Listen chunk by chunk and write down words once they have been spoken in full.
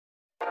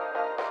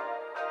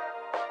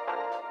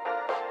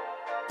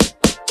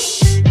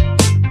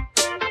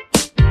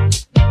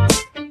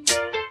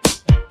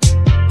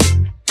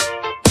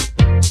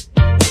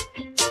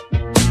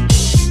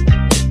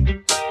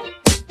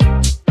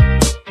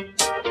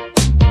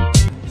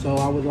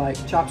would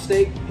like chopped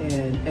steak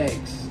and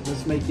eggs.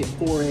 Let's make it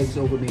 4 eggs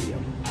over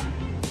medium.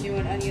 You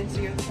want onions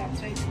to go with the chopped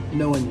steak?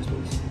 No onions,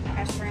 please.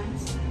 Hash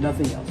browns?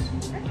 Nothing else.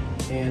 Okay.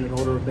 And an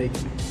order of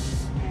bacon.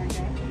 There we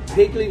go.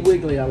 Piggly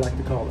wiggly, I like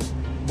to call it.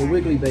 The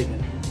wiggly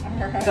bacon.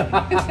 Alright.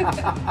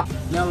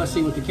 Now let's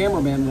see what the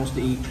cameraman wants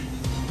to eat.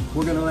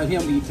 We're gonna let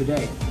him eat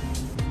today.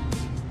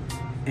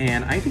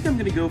 And I think I'm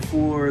gonna go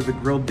for the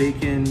grilled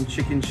bacon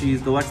chicken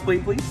cheese deluxe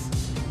plate, please.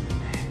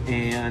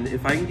 And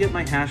if I can get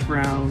my hash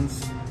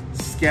browns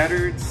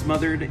scattered,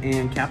 smothered,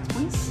 and capped,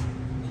 please.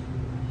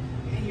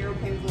 And you're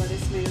okay with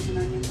lettuce, tomatoes, and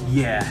onions?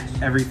 Yeah,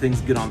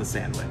 everything's good on the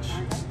sandwich.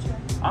 I gotcha.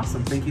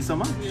 Awesome, thank you so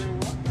much. You're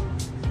welcome.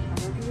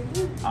 I'll work with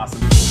you.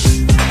 Awesome.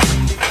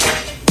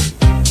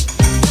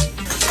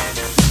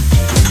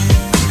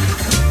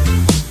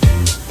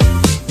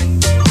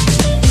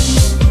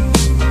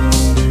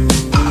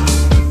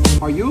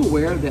 Are you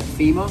aware that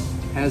FEMA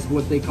has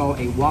what they call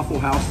a Waffle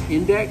House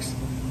Index?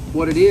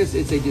 What it is,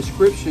 it's a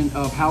description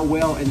of how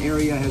well an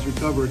area has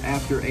recovered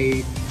after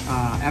a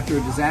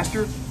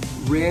disaster.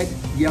 Red,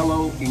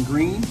 yellow, and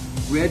green.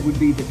 Red would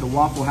be that the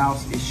Waffle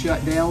House is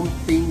shut down,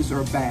 things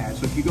are bad.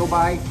 So if you go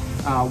by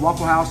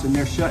Waffle House and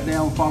they're shut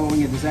down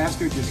following a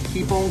disaster, just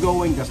keep on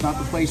going. That's not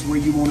the place where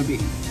you want to be.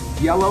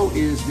 Yellow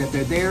is that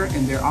they're there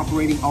and they're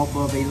operating off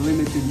of a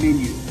limited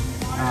menu.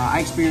 I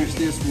experienced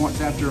this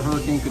once after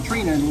Hurricane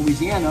Katrina in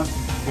Louisiana.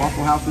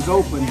 Waffle House was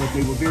open, but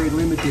they were very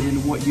limited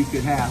in what you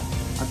could have.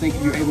 I think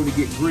you're able to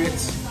get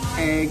grits,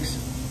 eggs,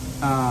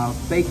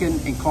 bacon,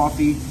 and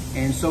coffee,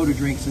 and soda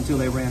drinks until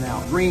they ran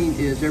out. Green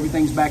is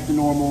everything's back to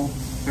normal,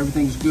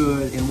 everything's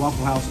good, and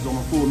Waffle House is on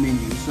a full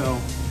menu. So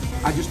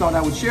I just thought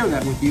I would share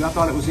that with you. I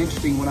thought it was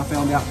interesting when I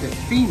found out that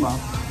FEMA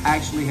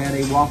actually had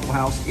a Waffle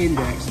House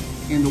Index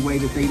in the way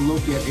that they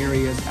look at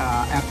areas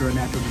after a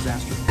natural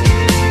disaster.